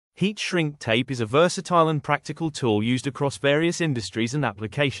Heat shrink tape is a versatile and practical tool used across various industries and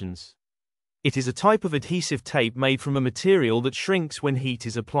applications. It is a type of adhesive tape made from a material that shrinks when heat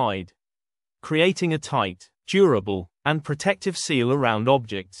is applied, creating a tight, durable, and protective seal around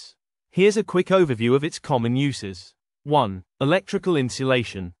objects. Here's a quick overview of its common uses. 1. Electrical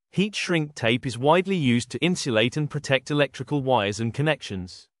insulation. Heat shrink tape is widely used to insulate and protect electrical wires and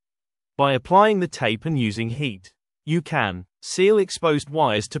connections. By applying the tape and using heat, you can seal exposed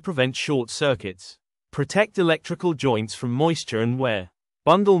wires to prevent short circuits, protect electrical joints from moisture and wear,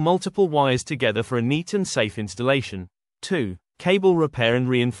 bundle multiple wires together for a neat and safe installation. 2. Cable repair and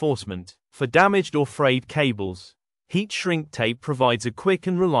reinforcement. For damaged or frayed cables, heat shrink tape provides a quick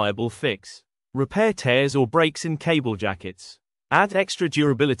and reliable fix. Repair tears or breaks in cable jackets. Add extra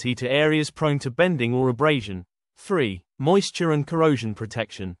durability to areas prone to bending or abrasion. 3. Moisture and corrosion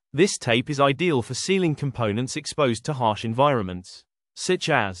protection. This tape is ideal for sealing components exposed to harsh environments, such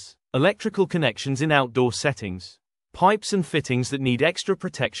as electrical connections in outdoor settings, pipes and fittings that need extra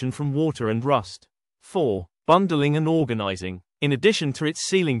protection from water and rust. 4. Bundling and organizing. In addition to its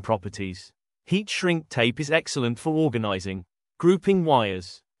sealing properties, heat shrink tape is excellent for organizing, grouping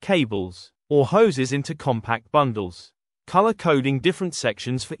wires, cables, or hoses into compact bundles, color-coding different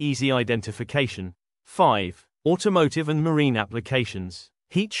sections for easy identification. 5. Automotive and marine applications.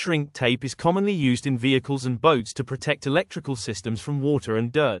 Heat shrink tape is commonly used in vehicles and boats to protect electrical systems from water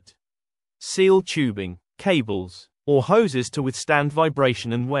and dirt. Seal tubing, cables, or hoses to withstand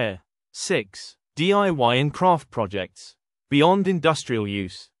vibration and wear. 6. DIY and craft projects. Beyond industrial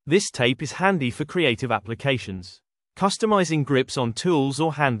use, this tape is handy for creative applications, customizing grips on tools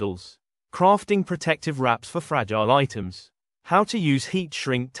or handles, crafting protective wraps for fragile items. How to use heat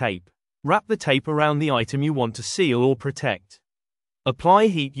shrink tape. Wrap the tape around the item you want to seal or protect. Apply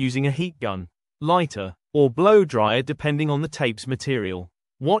heat using a heat gun, lighter, or blow dryer depending on the tape's material.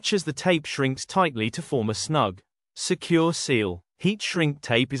 Watch as the tape shrinks tightly to form a snug, secure seal. Heat shrink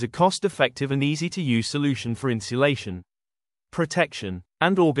tape is a cost-effective and easy-to-use solution for insulation, protection,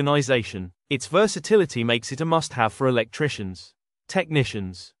 and organization. Its versatility makes it a must-have for electricians,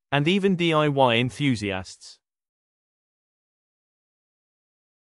 technicians, and even DIY enthusiasts.